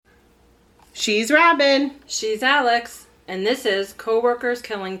She's Robin. She's Alex. And this is Coworkers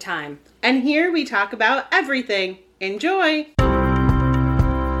Killing Time. And here we talk about everything. Enjoy!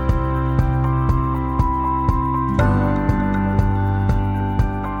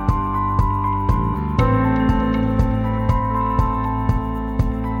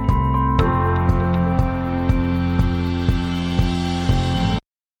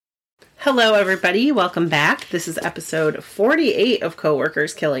 Hello, everybody. Welcome back. This is episode 48 of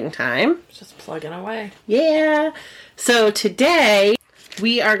Coworkers Killing Time. Just plugging away. Yeah. So today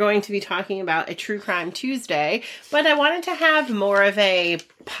we are going to be talking about a True Crime Tuesday, but I wanted to have more of a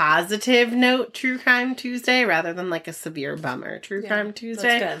positive note True Crime Tuesday rather than like a severe bummer True Crime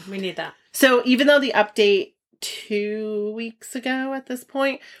Tuesday. That's good. We need that. So even though the update 2 weeks ago at this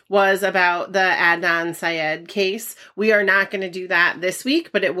point was about the Adnan Syed case, we are not going to do that this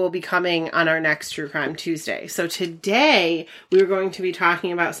week, but it will be coming on our next True Crime Tuesday. So today we're going to be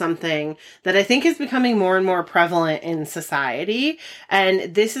talking about something that I think is becoming more and more prevalent in society.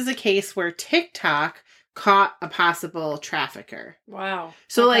 And this is a case where TikTok caught a possible trafficker. Wow.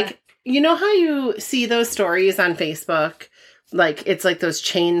 So like, you know how you see those stories on Facebook? Like, it's like those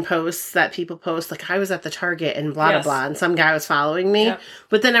chain posts that people post, like, I was at the Target and blah, blah, blah, and some guy was following me. Yep.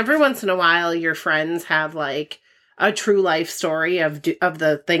 But then every once in a while, your friends have, like, a true life story of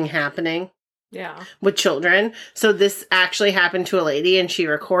the thing happening. Yeah. With children. So this actually happened to a lady, and she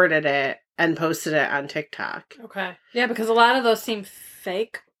recorded it and posted it on TikTok. Okay. Yeah, because a lot of those seem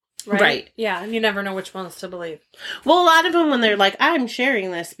fake. Right? Yeah, and you never know which ones to believe. Well, a lot of them, when they're like, I'm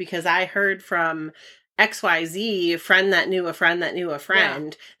sharing this because I heard from XYZ, friend that knew a friend that knew a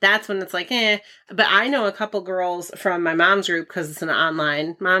friend, that's when it's like, But I know a couple girls from my mom's group, because it's an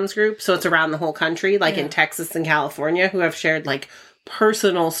online mom's group, so it's around the whole country, like in Texas and California, who have shared, like,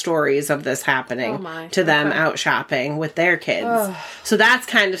 personal stories of this happening to them out shopping with their kids. Ugh. So that's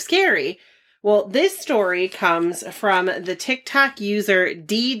kind of scary. Well, this story comes from the TikTok user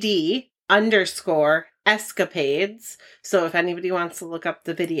DD_escapades. So if anybody wants to look up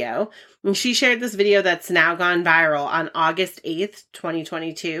the video, and she shared this video that's now gone viral on August 8th,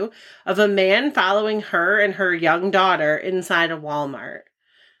 2022, of a man following her and her young daughter inside a Walmart.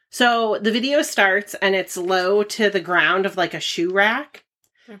 So the video starts and it's low to the ground of like a shoe rack.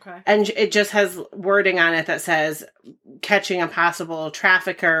 Okay. And it just has wording on it that says catching a possible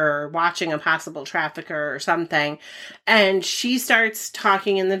trafficker or watching a possible trafficker or something. And she starts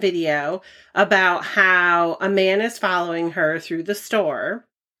talking in the video about how a man is following her through the store.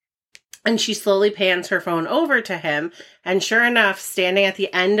 And she slowly pans her phone over to him. And sure enough, standing at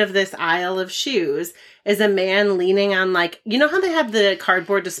the end of this aisle of shoes is a man leaning on, like, you know how they have the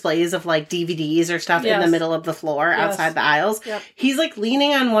cardboard displays of, like, DVDs or stuff in the middle of the floor outside the aisles? Yep. He's, like,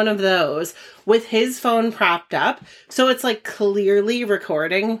 leaning on one of those with his phone propped up. So it's, like, clearly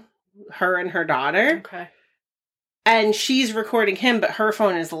recording her and her daughter. Okay. And she's recording him, but her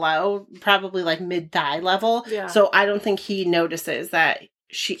phone is low, probably, like, mid-thigh level. Yeah. So I don't think he notices that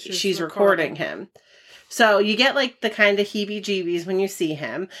she's recording him. So you get like the kind of heebie-jeebies when you see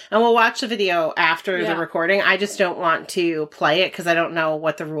him. And we'll watch the video after the recording. I just don't want to play it because I don't know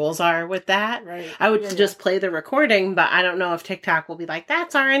what the rules are with that. Right. I would just play the recording, but I don't know if TikTok will be like,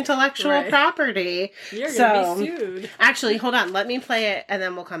 that's our intellectual property. You're going to be sued. Actually, hold on. Let me play it and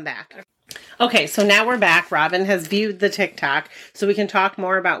then we'll come back. Okay, so now we're back. Robin has viewed the TikTok so we can talk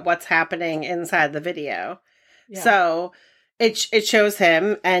more about what's happening inside the video. Yeah. So it shows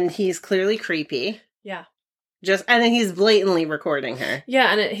him and he's clearly creepy. Yeah. And then he's blatantly recording her.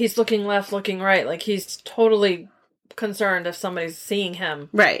 Yeah, and he's looking left, looking right. Like, he's totally concerned if somebody's seeing him.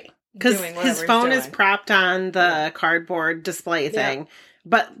 Right. Because his phone is propped on the cardboard display thing,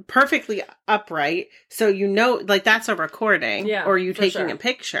 but perfectly upright. So you know, like, that's a recording. Yeah, or you taking a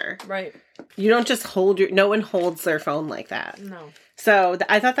picture. Right. You don't just no one holds their phone like that. No. So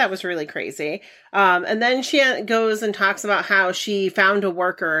I thought that was really crazy. And then she goes and talks about how she found a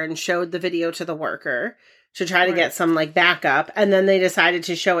worker and showed the video to the worker to try to get some, like, backup. And then they decided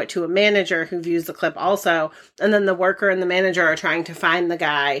to show it to a manager who views the clip also. And then the worker and the manager are trying to find the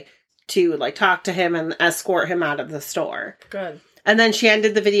guy to, like, talk to him and escort him out of the store. Good. And then she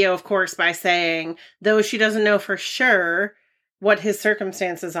ended the video, of course, by saying, though she doesn't know for sure what his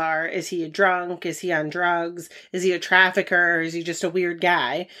circumstances are. Is he a drunk? Is he on drugs? Is he a trafficker? Or is he just a weird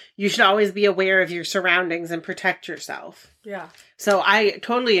guy? You should always be aware of your surroundings and protect yourself. Yeah. So I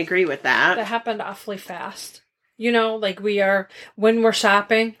totally agree with that. That happened awfully fast. You know, like we are, when we're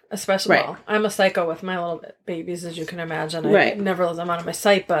shopping, especially, Right. well, I'm a psycho with my little babies, as you can imagine. I Right. never let them out of my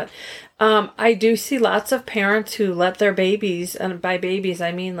sight, but I do see lots of parents who let their babies, and by babies,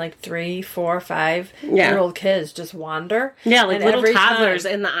 I mean like 3, 4, 5-year-old kids just wander. Yeah, like And little every toddlers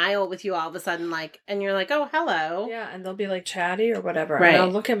time- in the aisle with you all of a sudden, like, and you're like, oh, hello. Yeah, and they'll be like chatty or whatever. Right. And I'll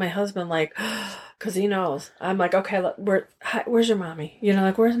look at my husband like, because he knows. I'm like, okay, look, where's your mommy? You know,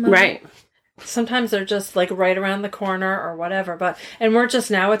 like, where's mommy? Right. Sometimes they're just like right around the corner or whatever. And we're just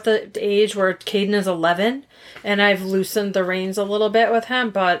now at the age where Caden is 11 and I've loosened the reins a little bit with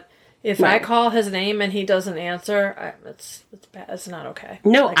him. But if I Right. call his name and he doesn't answer, it's bad. It's not okay.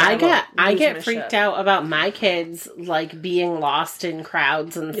 No, Like, I will get lose my freaked shit. out about my kids like being lost in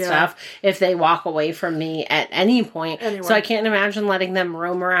crowds and Yeah. stuff if they walk away from me at any point. Anywhere. So I can't imagine letting them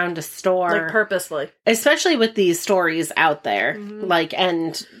roam around a store, Like purposely. especially with these stories out there, Mhm. like,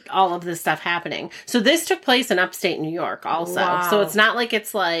 and all of this stuff happening. So this took place in upstate New York also. Wow. So it's not like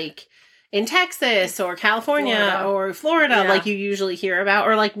it's like in Texas or California Florida. or Florida Yeah. like you usually hear about,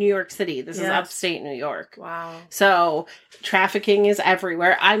 or like New York City. This is Yes. upstate New York. Wow. So trafficking is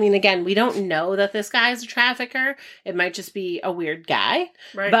everywhere. I mean, again, we don't know that this guy is a trafficker. It might just be a weird guy,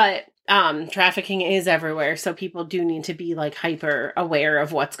 Right. but trafficking is everywhere. So people do need to be like hyper aware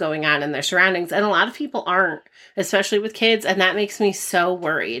of what's going on in their surroundings. And a lot of people aren't, especially with kids. And that makes me so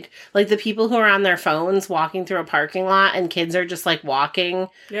worried. Like the people who are on their phones walking through a parking lot and kids are just like walking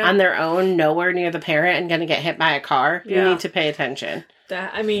Yeah. on their own, nowhere near the parent and going to get hit by a car. You Yeah. need to pay attention.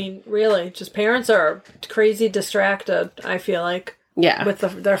 I mean, really, just parents are crazy distracted, I feel like, Yeah. with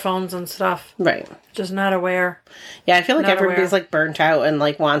their phones and stuff. Right. Just not aware. Yeah, I feel like Not everybody's aware. like burnt out and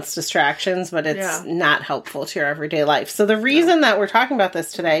like wants distractions, but it's Yeah. not helpful to your everyday life. So the reason that we're talking about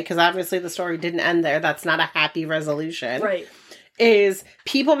this today, because obviously the story didn't end there, that's not a happy resolution, Right. is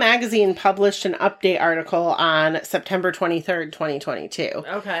People Magazine published an update article on September 23rd, 2022.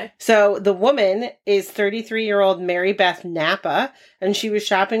 Okay. So the woman is 33-year-old Mary Beth Napa, and she was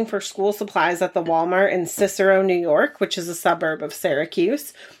shopping for school supplies at the Walmart in Cicero, New York, which is a suburb of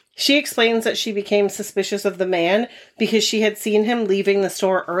Syracuse. She explains that she became suspicious of the man because she had seen him leaving the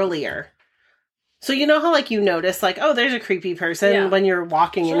store earlier. So you know how like you notice like, oh, there's a creepy person Yeah. when you're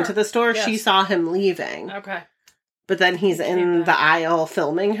walking Sure. into the store. Yes. She saw him leaving. Okay. But then he's Came in back. the aisle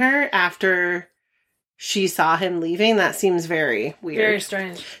filming her after she saw him leaving. That seems very weird. Very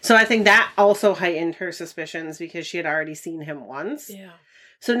strange. So I think that also heightened her suspicions because she had already seen him once. Yeah.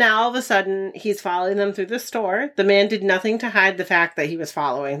 So now all of a sudden he's following them through the store. The man did nothing to hide the fact that he was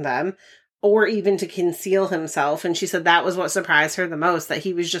following them or even to conceal himself. And she said that was what surprised her the most, that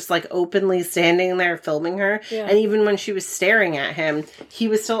he was just like openly standing there filming her. Yeah. And even when she was staring at him, he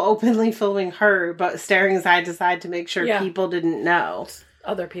was still openly filming her, but staring side to side to make sure Yeah. people didn't know.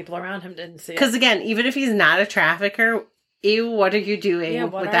 Other people around him didn't see it. Because again, even if he's not a trafficker, ew, what are you doing Yeah,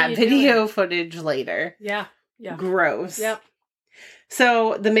 what with are that you video doing? footage later? Yeah. Yeah. Gross. Yep.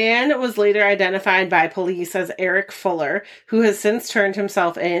 So the man was later identified by police as Eric Fuller, who has since turned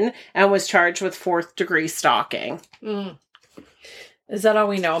himself in and was charged with 4th-degree stalking. Mm. Is that all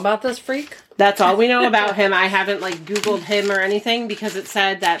we know about this freak? That's all we know about him. I haven't like Googled him or anything because it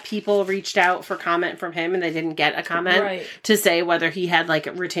said that people reached out for comment from him and they didn't get a comment Right. to say whether he had like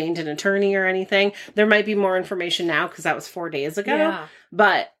retained an attorney or anything. There might be more information now because that was 4 days ago. Yeah.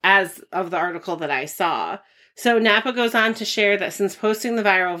 But as of the article that I saw. So Napa goes on to share that since posting the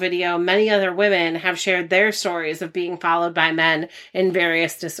viral video, many other women have shared their stories of being followed by men in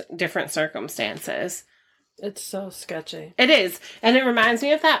various different circumstances. It's so sketchy. It is. And it reminds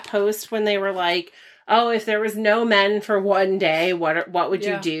me of that post when they were like, oh, if there was no men for one day, what would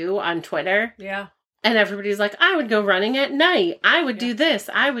you Yeah. do on Twitter? Yeah. And everybody's like, I would go running at night. I would do this.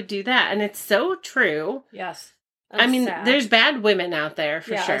 I would do that. And it's so true. Yes. I mean, sad. there's bad women out there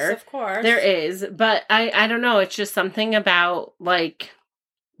for Yes, sure. of course. There is. But I don't know. It's just something about like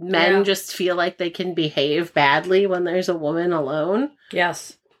men Yeah. just feel like they can behave badly when there's a woman alone.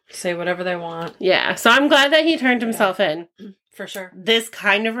 Yes. Say whatever they want. Yeah. So I'm glad that he turned himself in. For sure. This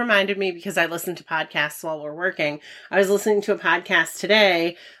kind of reminded me because I listen to podcasts while we're working. I was listening to a podcast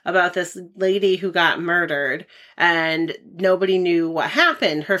today about this lady who got murdered and nobody knew what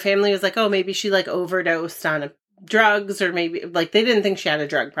happened. Her family was like, oh, maybe she like overdosed on drugs or maybe like they didn't think she had a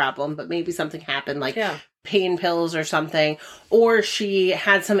drug problem, but maybe something happened like Yeah. pain pills or something, or she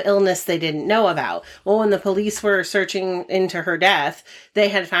had some illness they didn't know about. Well, when the police were searching into her death, they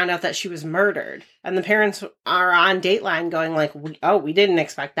had found out that she was murdered. And the parents are on Dateline going like, we didn't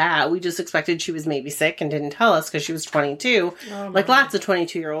expect that. We just expected she was maybe sick and didn't tell us because she was 22. Oh, Like my. lots of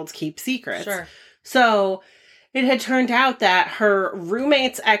 22-year-olds keep secrets. Sure. So it had turned out that her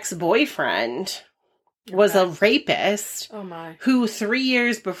roommate's ex-boyfriend was a rapist. Oh my. Who 3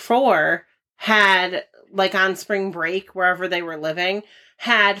 years before had, like on spring break, wherever they were living,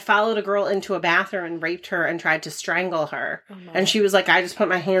 had followed a girl into a bathroom and raped her and tried to strangle her. Oh my. And she was like, I just put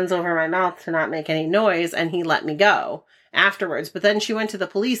my hands over my mouth to not make any noise, and he let me go afterwards. But then she went to the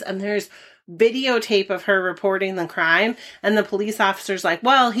police, and there's videotape of her reporting the crime, and the police officer's like,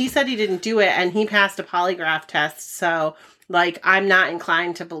 well, he said he didn't do it, and he passed a polygraph test, so, like, I'm not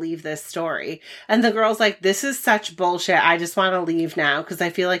inclined to believe this story. And the girl's like, this is such bullshit, I just want to leave now, because I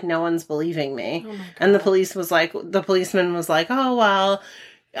feel like no one's believing me. Oh my God. And the policeman was like, oh, well,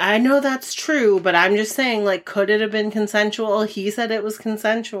 I know that's true, but I'm just saying, like, could it have been consensual? He said it was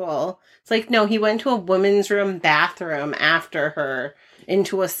consensual. It's like, no, he went to a women's room bathroom after her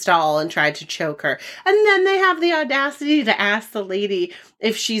into a stall and tried to choke her. And then they have the audacity to ask the lady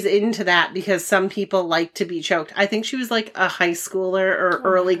if she's into that because some people like to be choked. I think she was like a high schooler or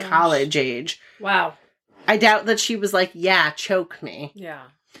early college age. Wow. I doubt that she was like, yeah, choke me. Yeah.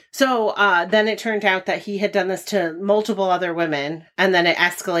 So then it turned out that he had done this to multiple other women, and then it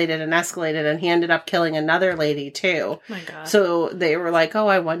escalated, and he ended up killing another lady too. Oh my God. So they were like, oh,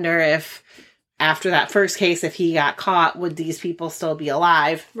 I wonder if after that first case, if he got caught, would these people still be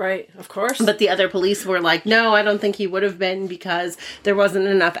alive? Right, of course. But the other police were like, no, I don't think he would have been because there wasn't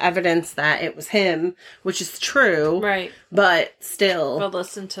enough evidence that it was him, which is true. Right. But still. But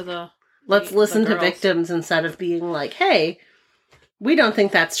listen to let's listen to girls. victims instead of being like, hey, we don't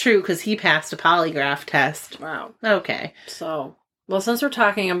think that's true because he passed a polygraph test. Wow. Okay. So, well, since we're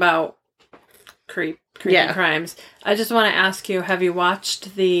talking about creepy Yeah. crimes, I just want to ask you, have you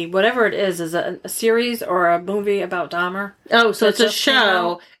watched the, whatever it is it a series or a movie about Dahmer? Oh, so That it's a just came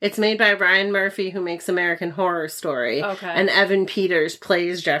show. out? It's made by Ryan Murphy, who makes American Horror Story. Okay. And Evan Peters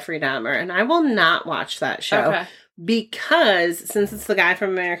plays Jeffrey Dahmer. And I will not watch that show. Okay. Because, since it's the guy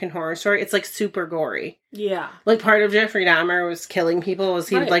from American Horror Story, it's like super gory. Yeah. Like, part of Jeffrey Dahmer was killing people, was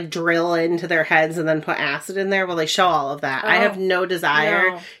he would Right. like drill into their heads and then put acid in there. Well, they show all of that. I Oh. have no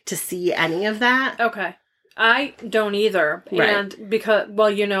desire No. to see any of that. Okay. I don't either. Right. And because, well,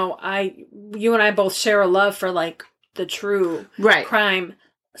 you and I both share a love for like the true Right. crime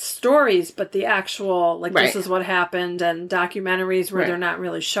stories, but the actual, like, Right. this is what happened, and documentaries where Right. they're not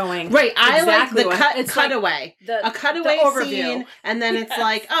really showing. Right, I exactly like what- the it's like cutaway. the- A cutaway the overview. scene, and then it's Yes.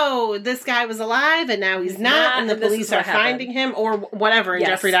 like, oh, this guy was alive, and now he's not, and the and this police is are what happened. finding him, or whatever. In Yes.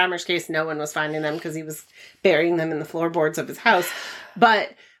 Jeffrey Dahmer's case, no one was finding them because he was burying them in the floorboards of his house.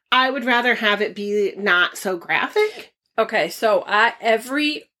 But I would rather have it be not so graphic. Okay, so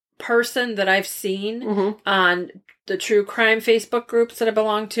every person that I've seen Mm-hmm. on the true crime Facebook groups that I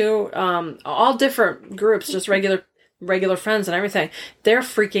belong to, all different groups, just regular friends and everything, they're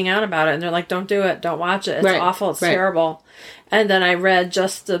freaking out about it, and they're like, don't do it, don't watch it, it's Right, awful, it's right. terrible. And then I read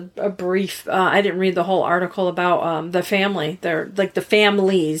just a brief, I didn't read the whole article about the family. They're like, the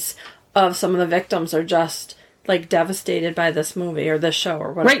families of some of the victims are just like devastated by this movie or this show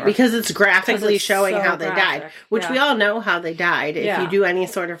or whatever. Right, because it's graphically it's showing so how they died, graphic. which Yeah. we all know how they died. If Yeah. you do any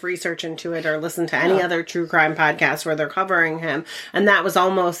sort of research into it or listen to any Yeah. other true crime podcast where they're covering him. And that was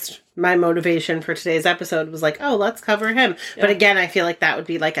almost my motivation for today's episode, was like, oh, let's cover him. But Yeah. again, I feel like that would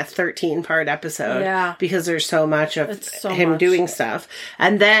be like a 13-part episode. Yeah. Because there's so much of It's so him much. doing stuff.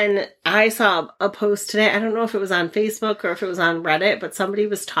 And then I saw a post today, I don't know if it was on Facebook or if it was on Reddit, but somebody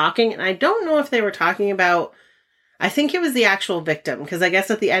was talking, and I don't know if they were talking about, I think it was the actual victim, because I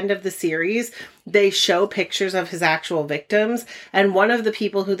guess at the end of the series, they show pictures of his actual victims, and one of the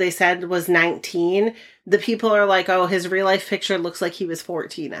people who they said was 19, the people are like, oh, his real life picture looks like he was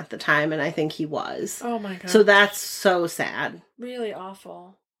 14 at the time, and I think he was. Oh my God. So that's so sad. really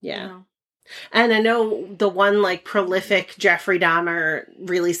awful. Yeah. You know? And I know the one, like, prolific Jeffrey Dahmer,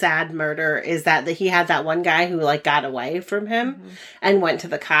 really sad murder is that he had that one guy who, like, got away from him Mm-hmm. and went to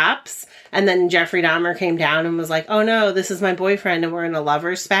the cops. And then Jeffrey Dahmer came down and was like, oh no, this is my boyfriend and we're in a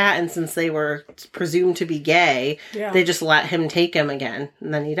lover's spat. And since they were presumed to be gay, Yeah. they just let him take him again.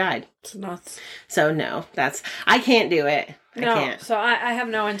 And then he died. It's nuts. So no, I can't do it. No, I can't. so I have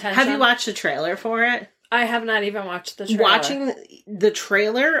no intention. Have you watched the trailer for it? I have not even watched the trailer. Watching the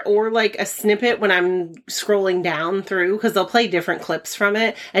trailer or like a snippet when I'm scrolling down through, because they'll play different clips from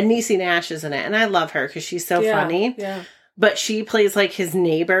it, and Niecy Nash is in it, and I love her because she's so funny. Yeah. But she plays like his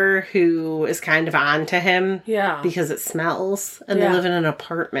neighbor who is kind of on to him Yeah. because it smells, and Yeah. they live in an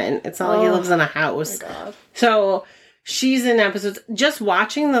apartment. It's not like he Oh. lives in a Oh house. my God. So she's in episodes. Just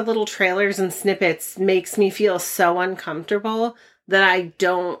watching the little trailers and snippets makes me feel so uncomfortable that I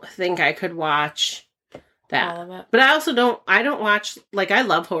don't think I could watch that. All of it. But I also I don't watch, like, I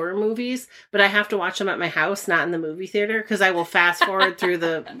love horror movies, but I have to watch them at my house, not in the movie theater, because I will fast forward through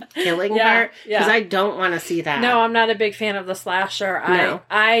the killing part, because I don't want to see that. No, I'm not a big fan of the slasher. No.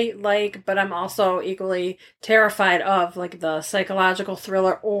 I like, but I'm also equally terrified of, like, the psychological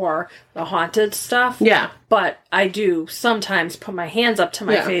thriller or the haunted stuff. Yeah. But I do sometimes put my hands up to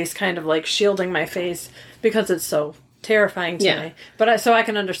my face, kind of like shielding my face, because it's so terrifying to me. But so I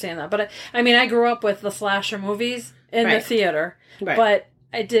can understand that. But I mean, I grew up with the slasher movies in the theater, but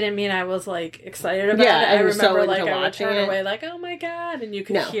it didn't mean I was like excited about it. I remember like I would turn away like, oh my God, and you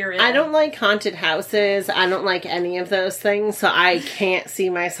could hear it. I don't like haunted houses. I don't like any of those things, so I can't see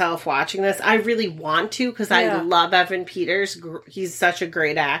myself watching this. I really want to, because I love Evan Peters. He's such a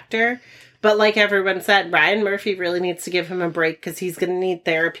great actor. But like everyone said, Ryan Murphy really needs to give him a break, because he's going to need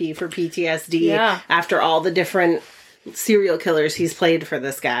therapy for PTSD after all the different serial killers he's played for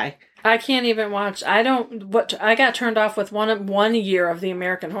this guy. I can't even watch. I got turned off with one year of the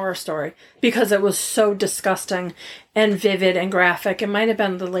American Horror Story because it was so disgusting and vivid and graphic. It might have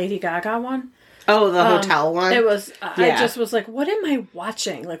been the Lady Gaga one. Oh, the hotel one? It was, I just was like, what am I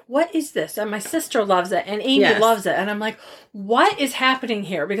watching? Like, what is this? And my sister loves it, and Amy loves it. And I'm like, what is happening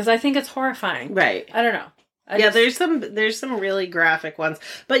here? Because I think it's horrifying. Right. I don't know. There's some really graphic ones,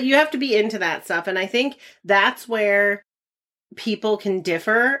 but you have to be into that stuff. And I think that's where people can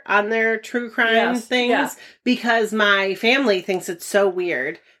differ on their true crime things, because my family thinks it's so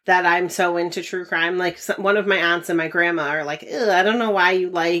weird that I'm so into true crime. Like, one of my aunts and my grandma are like, I don't know why you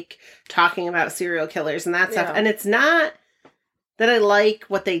like talking about serial killers and that stuff. And it's not that I like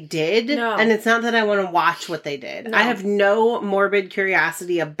what they did, and it's not that I want to watch what they did. I have no morbid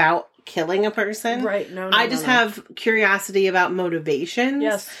curiosity about killing a person. Right. I just have curiosity about motivations.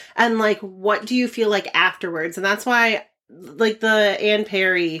 Yes. And like, what do you feel like afterwards? And that's why, like, the Ann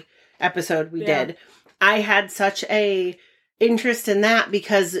Perry episode we did, I had such a interest in that,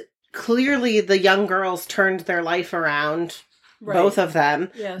 because clearly the young girls turned their life around, both of them.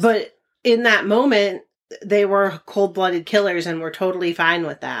 Yes. But in that moment, they were cold-blooded killers and were totally fine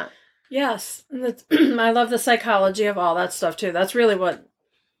with that. Yes. I love the psychology of all that stuff too. That's really what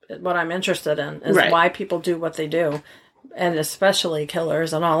I'm interested in, is why people do what they do, and especially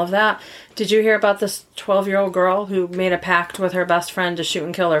killers and all of that. Did you hear about this 12-year-old girl who made a pact with her best friend to shoot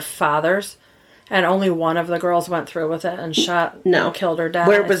and kill her fathers, and only one of the girls went through with it and and killed her dad?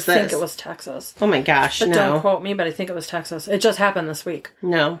 Where was this? I think it was Texas. Oh my gosh, but don't quote me, but I think it was Texas. It just happened this week.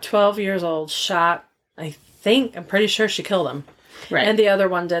 12 years old, shot, I'm pretty sure she killed him. Right. And the other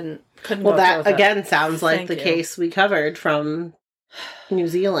one couldn't Well, go that, through with again, it. sounds like the case we covered from New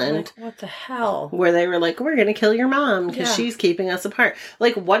Zealand. Like, what the hell? Where they were like, we're going to kill your mom because she's keeping us apart.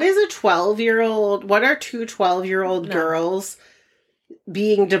 Like, what is a 12-year-old... What are two 12-year-old girls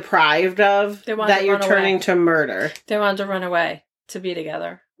being deprived of that you're turning to murder? They wanted to run away to be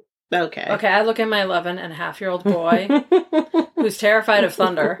together. Okay, I look at my 11-and-a-half-year-old boy who's terrified of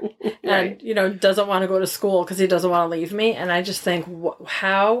thunder and, doesn't want to go to school because he doesn't want to leave me. And I just think,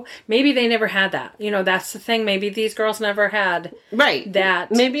 how? Maybe they never had that. That's the thing. Maybe these girls never had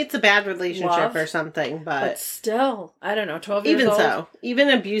that. Maybe it's a bad relationship love, or something, but still, I don't know, 12 years old. Even so, even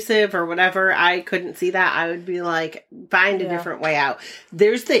abusive or whatever, I couldn't see that. I would be like, find a different way out.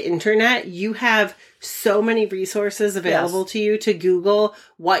 There's the internet. You have so many resources available to you to Google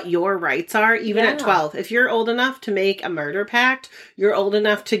what your rights are, even at 12. If you're old enough to make a murder pact, you're old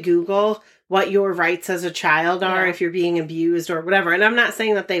enough to Google what your rights as a child are if you're being abused or whatever. And I'm not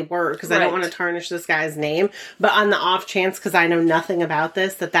saying that they were, because I don't want to tarnish this guy's name, but on the off chance, because I know nothing about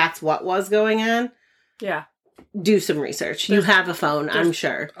this, that's what was going on. Yeah. Do some research. You have a phone, I'm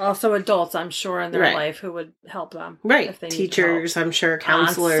sure. Also adults, I'm sure, in their life who would help them. Right. If they Teachers, I'm sure,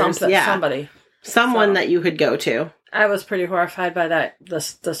 counselors. Somebody. Someone that you could go to. I was pretty horrified by that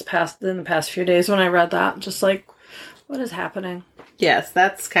in the past few days when I read that. Just like, what is happening? Yes,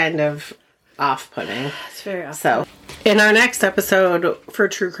 that's kind of off-putting. It's very off-putting. So, in our next episode for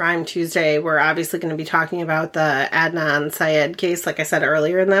True Crime Tuesday, we're obviously going to be talking about the Adnan Syed case, like I said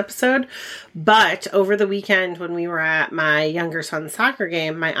earlier in the episode. But over the weekend, when we were at my younger son's soccer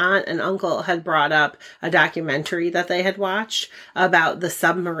game, my aunt and uncle had brought up a documentary that they had watched about the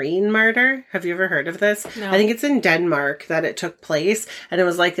submarine murder. Have you ever heard of this? No. I think it's in Denmark that it took place, and it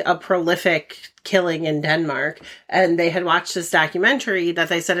was like a prolific killing in Denmark. And they had watched this documentary that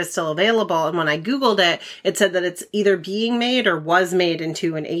they said is still available. And when I Googled it, it said that it's either being made or was made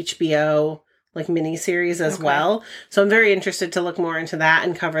into an HBO like miniseries as well. So I'm very interested to look more into that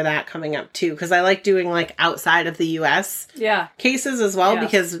and cover that coming up too, because I like doing like outside of the US cases as well,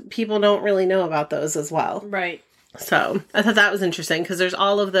 because people don't really know about those as well. Right. So I thought that was interesting, because there's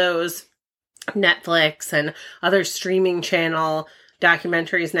all of those Netflix and other streaming channel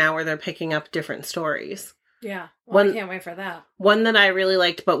documentaries now where they're picking up different stories. Yeah. Well, I can't wait for that. One that I really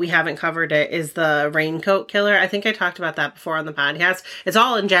liked, but we haven't covered it, is the Raincoat Killer. I think I talked about that before on the podcast. It's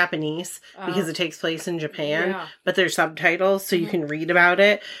all in Japanese because it takes place in Japan, but there's subtitles so you can read about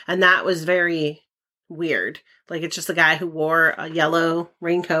it. And that was very weird. Like, it's just a guy who wore a yellow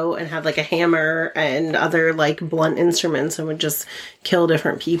raincoat and had like a hammer and other like blunt instruments and would just kill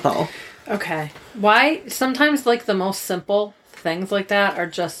different people. Okay. Why? Sometimes like the most simple things like that are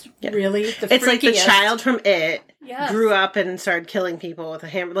just really the freakiest. It's like the child from It grew up and started killing people with a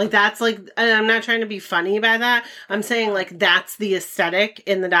hammer. Like, that's like, and I'm not trying to be funny by that. I'm saying like that's the aesthetic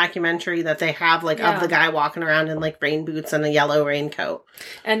in the documentary that they have, like of the guy walking around in like rain boots and a yellow raincoat.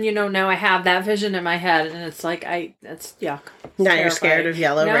 And you know, now I have that vision in my head, and it's like it's yuck. It's now you're scared of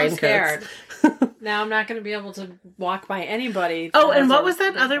yellow raincoats. I'm scared. Now I'm not going to be able to walk by anybody. Oh, and what was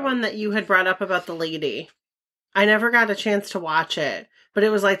that other one that you had brought up about the lady? I never got a chance to watch it, but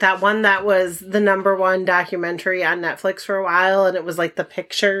it was like that one that was the #1 documentary on Netflix for a while, and it was like the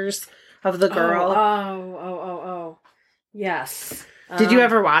pictures of the girl. Oh. Yes. Did you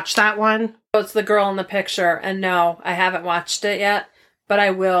ever watch that one? It's the girl in the picture, and no, I haven't watched it yet, but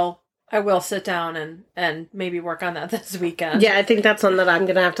I will sit down and maybe work on that this weekend. Yeah, I think that's one that I'm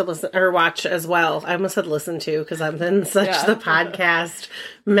going to have to listen or watch as well. I almost said listen to because I'm in such the podcast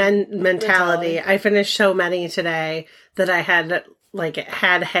mentality. I finished so many today that I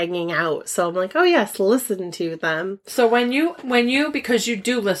had hanging out. So I'm like, oh yes, listen to them. So when you, because you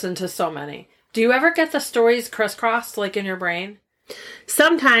do listen to so many, do you ever get the stories crisscrossed like in your brain?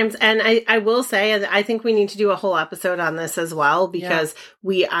 Sometimes, and I will say, I think we need to do a whole episode on this as well, because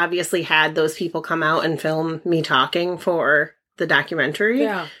we obviously had those people come out and film me talking for the documentary,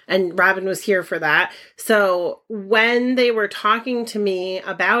 and Robin was here for that. So when they were talking to me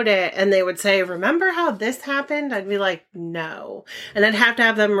about it, and they would say, remember how this happened? I'd be like, no. And I'd have to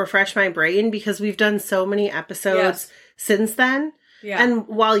have them refresh my brain, because we've done so many episodes since then. Yeah. And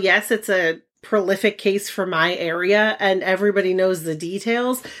while, yes, it's a prolific case for my area and everybody knows the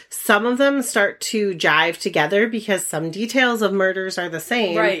details, some of them start to jive together because some details of murders are the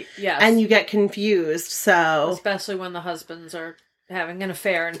same. Right, yes. And you get confused, so... Especially when the husbands are having an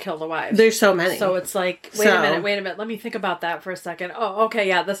affair and kill the wives. There's so many. So it's like, wait a minute, let me think about that for a second. Oh, okay,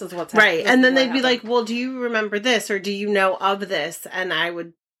 yeah, this is what's happening. Right, and then they'd be like, well, do you remember this, or do you know of this? And I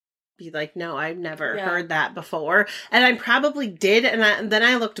would be like, no, I've never heard that before. And I probably did, and then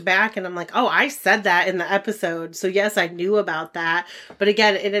I looked back and I'm like, oh, I said that in the episode, so yes, I knew about that. But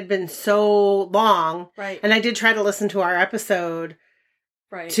again, it had been so long, right? And I did try to listen to our episode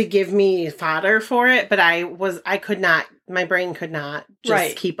to give me fodder for it, but I could not, my brain could not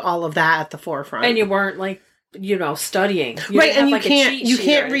just keep all of that at the forefront. And you weren't like, studying. Right, and you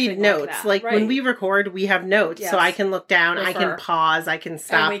can't read notes. Like when we record, we have notes, so I can look down, I can pause, I can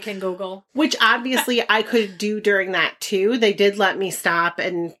stop. And we can Google. Which obviously I could do during that too. They did let me stop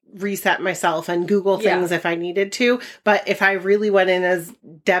and reset myself and Google things if I needed to. But if I really went in as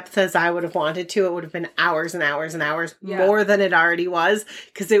depth as I would have wanted to, it would have been hours and hours and hours, more than it already was,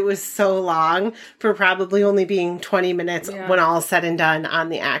 because it was so long for probably only being 20 minutes when all is said and done on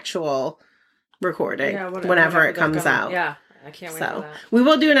the actual recording whenever it comes out. Yeah, I can't wait for that. We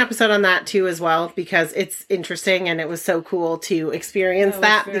will do an episode on that too as well, because it's interesting and it was so cool to experience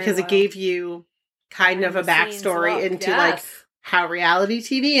that, because it gave you kind of a backstory into like how reality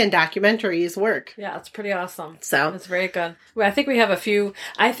TV and documentaries work. Yeah, it's pretty awesome. So it's very good. Well, I think we have a few.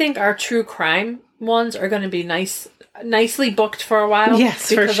 I think our true crime ones are going to be nicely booked for a while. Yes,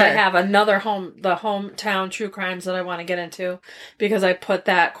 for sure. Because I have another the hometown true crimes that I want to get into, because I put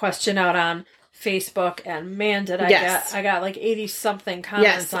that question out on Facebook, and man, did I got like 80 something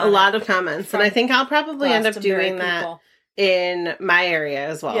comments on it. Yes, a lot of comments. And I think I'll probably end up doing that in my area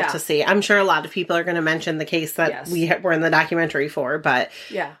as well to see. I'm sure a lot of people are going to mention the case that we were in the documentary for, but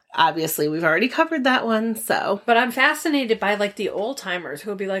obviously we've already covered that one, so. But I'm fascinated by like the old timers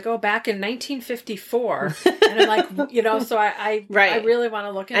who'll be like, oh, back in 1954. And I'm like, so I really want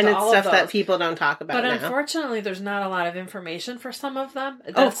to look into all of those. And it's stuff that people don't talk about But now. Unfortunately, there's not a lot of information for some of them.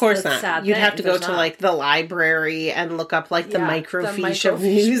 Of course not. You'd have to go to like the library and look up like the microfiche of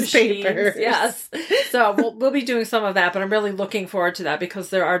newspapers. Yes. So we'll be doing some of that, but I'm really looking forward to that,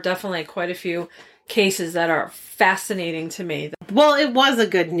 because there are definitely quite a few cases that are fascinating to me. Well, it was a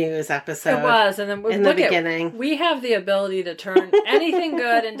good news episode. It was, and then in the beginning, we have the ability to turn anything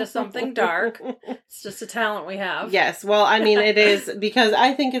good into something dark. It's just a talent we have. Yes, well, I mean, it is, because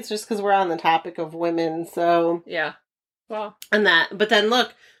I think it's just because we're on the topic of women, so well, but then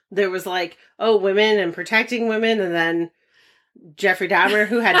look, there was like, oh, women and protecting women, and then Jeffrey Dahmer,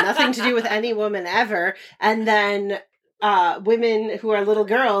 who had nothing to do with any woman ever, and then women who are little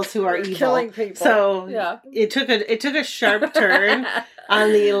girls who are evil. Killing people. So it took a sharp turn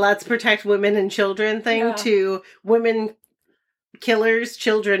on the let's protect women and children thing to women killers,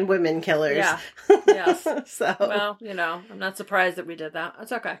 children, women killers. Yeah. Yes. So, well, I'm not surprised that we did that.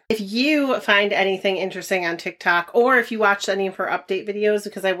 That's okay. If you find anything interesting on TikTok, or if you watched any of her update videos,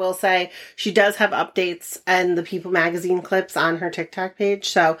 because I will say she does have updates and the People Magazine clips on her TikTok page.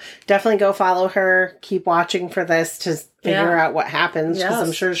 So definitely go follow her. Keep watching for this to figure out what happens, because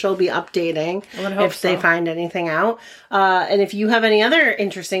I'm sure she'll be updating if they find anything out. And if you have any other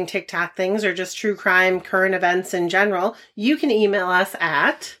interesting TikTok things or just true crime, current events in general, you can email us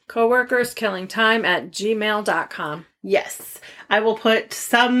at coworkerskillingtime@gmail.com. Yes. I will put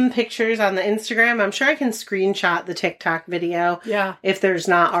some pictures on the Instagram. I'm sure I can screenshot the TikTok video. Yeah. If there's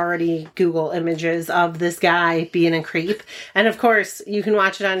not already Google images of this guy being a creep. And of course, you can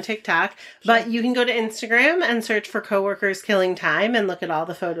watch it on TikTok, but you can go to Instagram and search for Coworkers Killing Time and look at all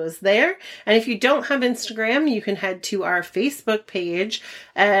the photos there. And if you don't have Instagram, you can head to our Facebook page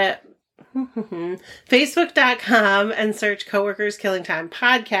at Facebook.com and search Coworkers Killing Time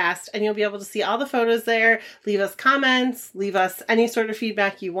Podcast, and you'll be able to see all the photos there. Leave us comments, leave us any sort of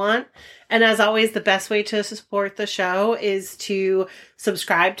feedback you want. And as always, the best way to support the show is to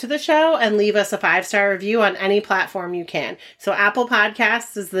subscribe to the show and leave us a 5-star review on any platform you can. So Apple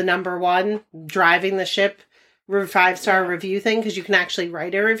Podcasts is the number one driving the ship 5-star review thing, because you can actually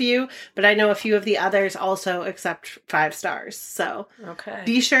write a review, but I know a few of the others also accept 5 stars. So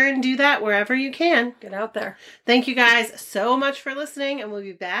be sure and do that wherever you can. Get out there. Thank you guys so much for listening, and we'll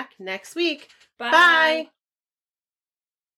be back next week. Bye. Bye.